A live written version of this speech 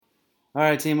All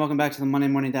right, team, welcome back to the Monday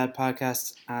Morning Dad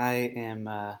podcast. I am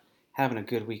having a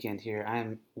good weekend here. I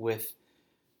am with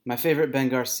my favorite Ben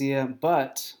Garcia,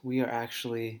 but we are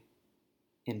actually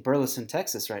in Burleson,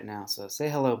 Texas right now. So say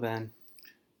hello, Ben.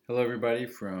 Hello, everybody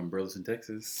from Burleson,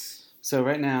 Texas. So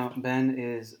right now, Ben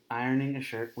is ironing a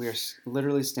shirt. We are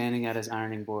literally standing at his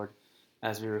ironing board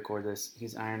as we record this.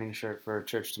 He's ironing a shirt for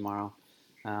church tomorrow,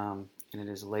 and it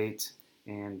is late,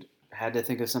 and had to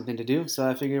think of something to do. So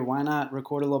I figured, why not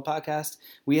record a little podcast?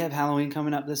 We have Halloween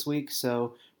coming up this week,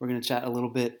 so we're going to chat a little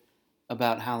bit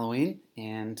about Halloween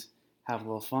and have a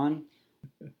little fun.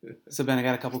 So Ben, I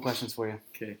got a couple questions for you.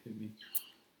 Okay, hit me.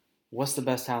 What's the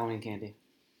best Halloween candy?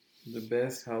 The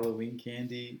best Halloween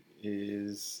candy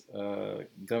is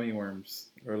gummy worms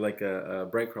or like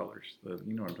bright crawlers. You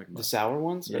know what I'm talking The about. sour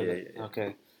ones? Yeah.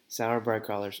 Okay, sour bright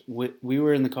crawlers. We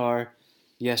were in the car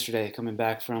yesterday coming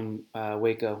back from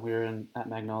Waco. We were at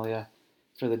Magnolia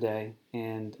for the day,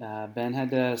 and Ben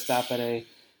had to stop at a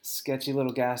sketchy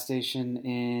little gas station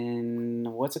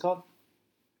in, what's it called?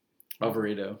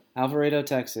 Alvarado,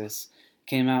 Texas.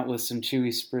 Came out with some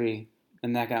chewy spree,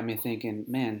 and that got me thinking,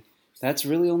 man, that's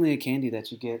really only a candy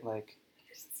that you get like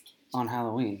on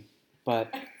Halloween.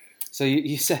 But so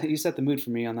you set the mood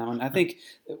for me on that one. I think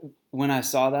when I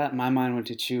saw that, my mind went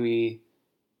to chewy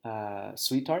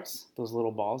sweet tarts, those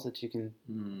little balls that you can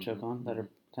choke on that are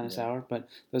kind of sour, but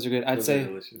those are good. I'd say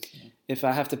delicious. Yeah. if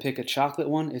I have to pick a chocolate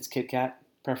one, it's Kit Kat,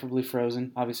 preferably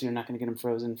frozen. Obviously, you're not going to get them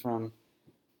frozen from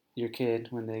your kid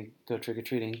when they go trick or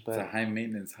treating, but It's a high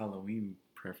maintenance Halloween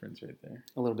preference right there.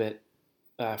 a little bit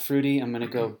fruity. I'm going to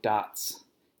go Dots,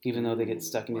 even though they get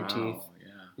stuck in your teeth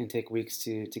and take weeks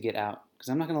to get out. Because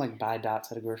I'm not going to like buy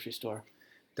Dots at a grocery store.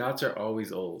 Dots are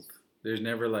always old. There's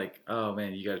never like, oh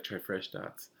man, you got to try fresh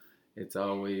Dots. It's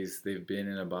always, they've been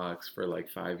in a box for like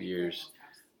 5 years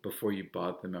before you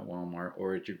bought them at Walmart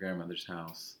or at your grandmother's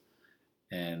house.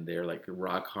 And they're like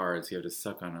rock hard, so you have to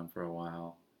suck on them for a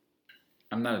while.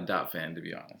 I'm not a Dot fan, to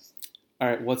be honest. All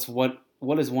right,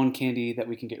 what is one candy that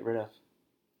we can get rid of?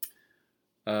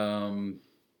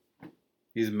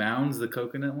 Is Mounds the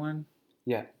coconut one?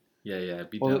 Yeah. Yeah.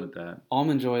 Be done with that.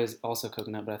 Almond Joy is also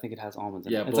coconut, but I think it has almonds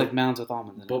in it. It's both, like Mounds with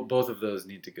almonds in it. Both of those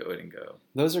need to go ahead and go.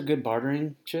 Those are good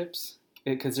bartering chips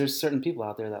because there's certain people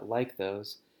out there that like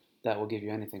those that will give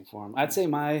you anything for them. I'd say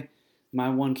my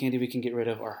one candy we can get rid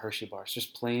of are Hershey bars,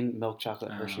 just plain milk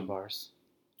chocolate Hershey bars.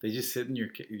 They just sit in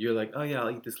you're like, oh yeah,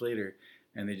 I'll eat this later,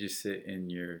 and they just sit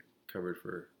in your cupboard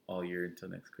for all year until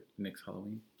next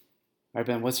Halloween. All right,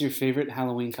 Ben, what's your favorite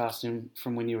Halloween costume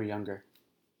from when you were younger?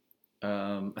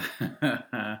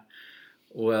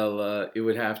 Well, it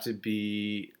would have to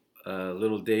be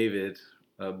little David,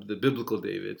 the biblical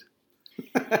David,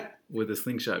 with a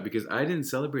slingshot, because I didn't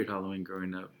celebrate Halloween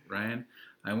growing up, Ryan.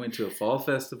 I went to a fall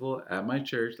festival at my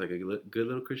church like a good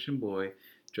little Christian boy,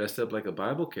 dressed up like a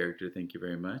Bible character, thank you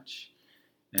very much.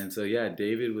 And so, yeah,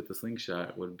 David with the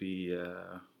slingshot would be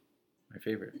my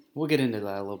favorite. We'll get into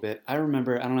that a little bit. I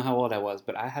remember, I don't know how old I was,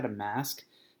 but I had a mask.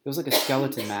 It was like a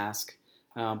skeleton mask,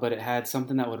 but it had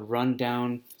something that would run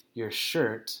down your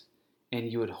shirt,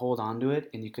 and you would hold onto it,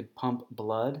 and you could pump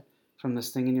blood from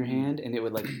this thing in your hand, and it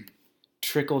would like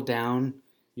trickle down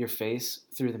your face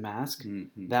through the mask.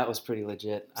 Mm-hmm. That was pretty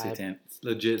legit.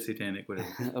 Legit satanic, whatever.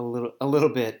 a little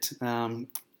bit.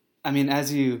 I mean,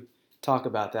 as you talk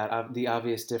about that, the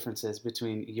obvious differences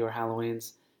between your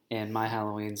Halloweens and my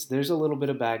Halloweens, there's a little bit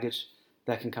of baggage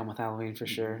that can come with Halloween for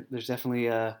sure. There's definitely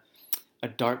a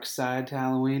dark side to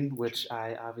Halloween, which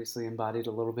I obviously embodied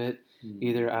a little bit.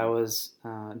 Either I was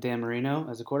Dan Marino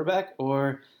as a quarterback,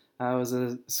 or I was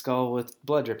a skull with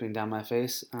blood dripping down my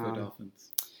face. Go Dolphins.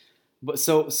 But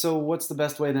so what's the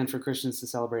best way then for Christians to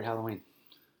celebrate Halloween?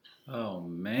 Oh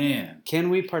man, can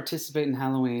we participate in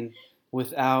Halloween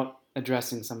without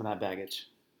addressing some of that baggage?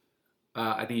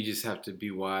 I think you just have to be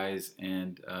wise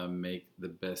and make the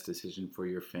best decision for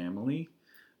your family,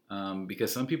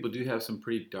 because some people do have some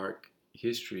pretty dark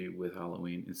history with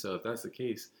Halloween, and so if that's the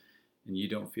case and you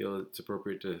don't feel it's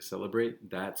appropriate to celebrate,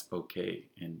 that's okay,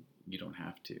 and you don't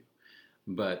have to.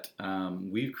 But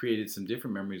we've created some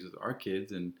different memories with our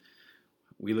kids, and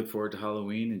we look forward to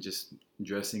Halloween and just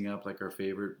dressing up like our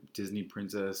favorite Disney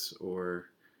princess or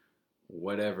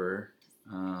whatever,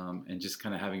 and just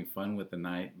kind of having fun with the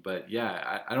night. But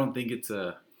yeah, I don't think it's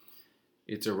a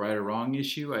right or wrong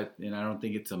issue, and I don't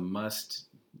think it's a must.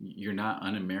 You're not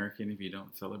un-American if you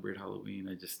don't celebrate Halloween.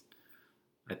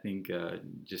 I think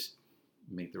just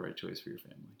make the right choice for your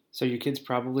family. So your kids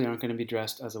probably aren't going to be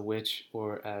dressed as a witch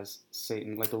or as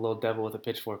Satan, like a little devil with a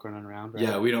pitchfork running around, right?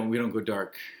 Yeah, we don't go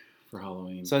dark for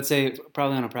Halloween. So I'd say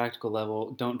probably on a practical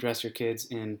level, don't dress your kids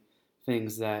in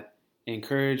things that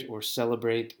encourage or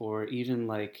celebrate or even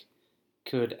like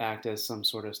could act as some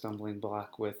sort of stumbling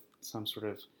block with some sort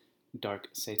of dark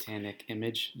satanic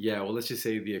image. Yeah, well, let's just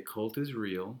say the occult is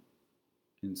real,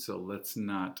 and so let's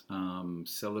not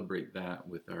celebrate that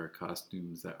with our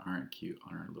costumes that aren't cute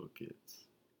on our little kids.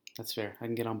 That's fair. I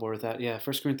can get on board with that. Yeah,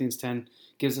 1 Corinthians 10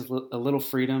 gives us a little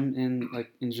freedom in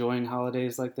like enjoying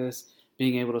holidays like this,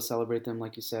 being able to celebrate them,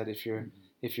 like you said, if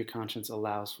your conscience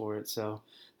allows for it. So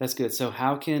that's good. So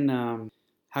how can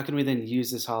we then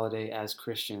use this holiday as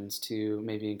Christians to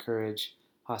maybe encourage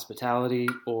hospitality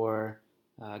or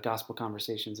gospel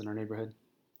conversations in our neighborhood?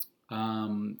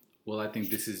 Well, I think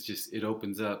this is just, it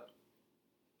opens up,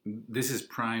 this is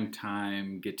prime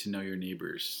time, get to know your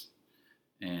neighbors.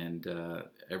 And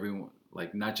everyone,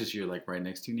 like not just your like right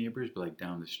next to neighbors, but like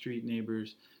down the street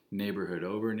neighbors, neighborhood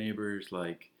over neighbors,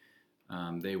 like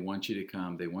they want you to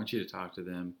come, they want you to talk to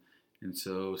them. And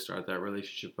so start that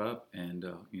relationship up and,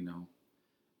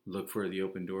 look for the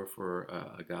open door for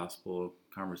a gospel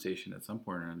conversation at some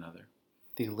point or another.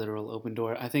 The literal open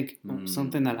door. I think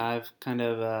something that I've kind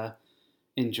of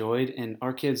enjoyed, and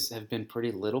our kids have been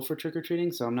pretty little for trick or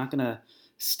treating, so I'm not going to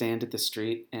stand at the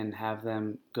street and have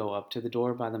them go up to the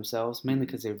door by themselves, mainly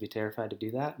because they would be terrified to do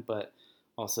that, but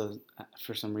also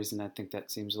for some reason I think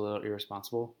that seems a little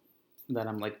irresponsible that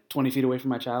I'm like 20 feet away from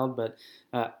my child. But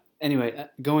anyway,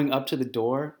 going up to the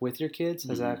door with your kids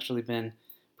has actually been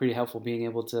pretty helpful, being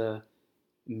able to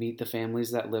meet the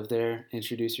families that live there,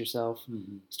 introduce yourself,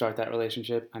 start that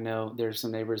relationship. I know there's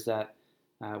some neighbors that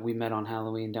we met on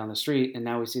Halloween down the street, and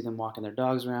now we see them walking their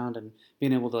dogs around and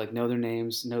being able to like know their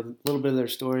names, know a little bit of their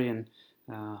story, and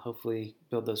hopefully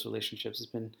build those relationships has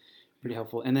been pretty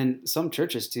helpful. And then some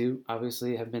churches too,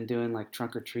 obviously, have been doing like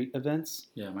trunk or treat events.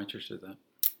 Yeah, my church did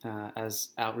that as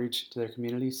outreach to their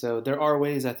community. So there are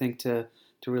ways, I think, to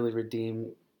really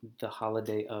redeem the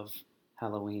holiday of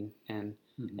Halloween and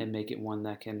make it one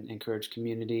that can encourage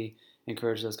community,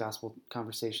 encourage those gospel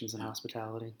conversations and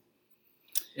hospitality.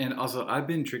 And also, I've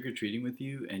been trick-or-treating with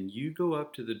you, and you go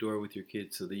up to the door with your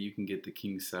kids so that you can get the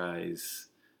king-size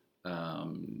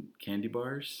candy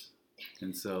bars.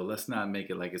 And so let's not make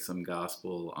it like it's some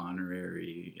gospel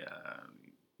honorary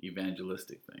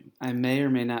evangelistic thing. I may or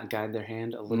may not guide their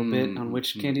hand a little bit on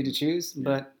which candy to choose,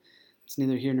 but it's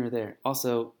neither here nor there.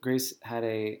 Also, Grace had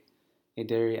a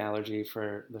dairy allergy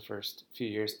for the first few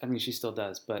years. I mean, she still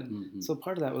does, but so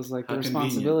part of that was like the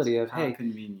responsibility of, hey,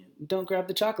 don't grab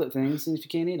the chocolate things if you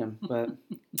can't eat them. But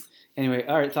anyway,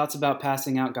 all right, thoughts about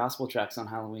passing out gospel tracts on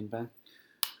Halloween, Ben?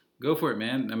 Go for it,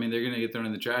 man. I mean, they're going to get thrown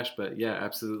in the trash, but yeah,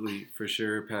 absolutely, for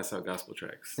sure, pass out gospel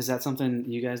tracts. Is that something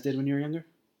you guys did when you were younger?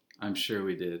 I'm sure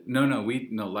we did. No,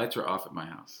 lights were off at my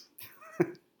house.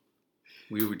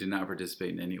 We did not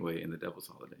participate in any way in the Devil's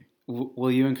Holiday.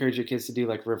 Will you encourage your kids to do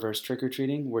like reverse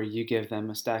trick-or-treating, where you give them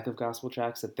a stack of gospel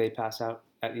tracts that they pass out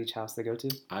at each house they go to?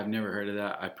 I've never heard of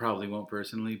that. I probably won't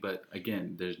personally, but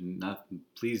again, there's nothing.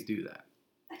 Please do that.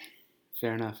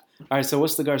 Fair enough. All right, so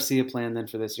what's the Garcia plan then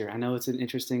for this year? I know it's an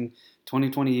interesting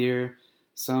 2020 year.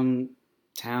 Some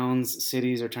towns,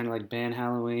 cities are trying to like ban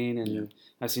Halloween, and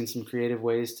I've seen some creative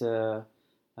ways to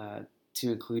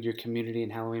include your community in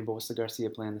Halloween. But what's the Garcia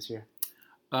plan this year?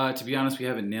 To be honest, we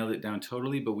haven't nailed it down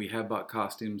totally, but we have bought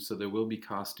costumes, so there will be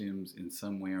costumes in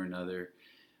some way or another.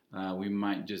 We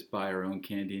might just buy our own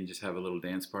candy and just have a little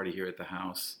dance party here at the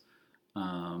house.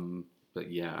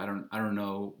 But yeah, I don't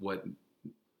know what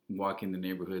walking the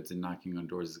neighborhoods and knocking on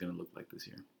doors is going to look like this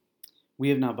year. We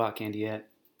have not bought candy yet,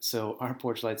 so our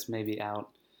porch lights may be out.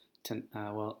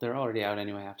 Well, they're already out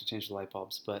anyway. I have to change the light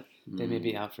bulbs, but they may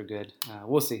be out for good.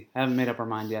 We'll see. I haven't made up our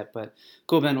mind yet, but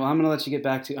cool, Ben. Well, I'm going to let you get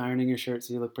back to ironing your shirt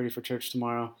so you look pretty for church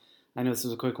tomorrow. I know this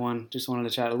was a quick one. Just wanted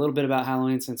to chat a little bit about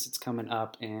Halloween since it's coming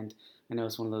up, and I know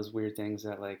it's one of those weird things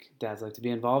that like dads like to be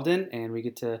involved in, and we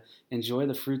get to enjoy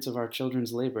the fruits of our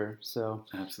children's labor. So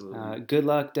absolutely. Good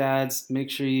luck, dads. Make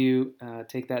sure you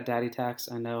take that daddy tax.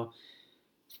 I know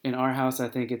in our house, I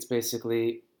think it's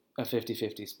basically a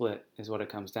 50-50 split is what it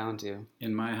comes down to.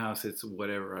 In my house, it's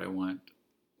whatever I want,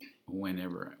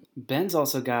 whenever I want. Ben's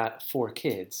also got 4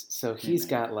 kids, so he's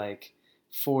got like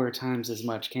 4 times as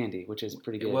much candy, which is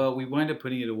pretty good. Well, we wind up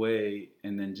putting it away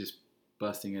and then just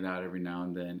busting it out every now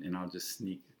and then, and I'll just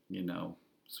sneak,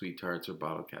 sweet tarts or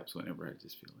bottle caps whenever I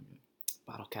just feel like it.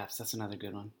 Bottle caps, that's another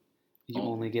good one. You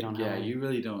only get on Halloween. Yeah, you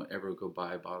really don't ever go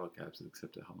buy bottle caps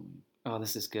except at Halloween. Oh,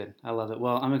 this is good. I love it.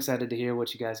 Well, I'm excited to hear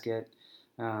what you guys get.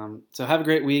 So have a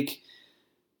great week.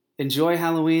 Enjoy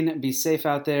Halloween. Be safe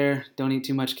out there. Don't eat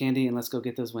too much candy, and let's go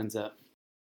get those wins up.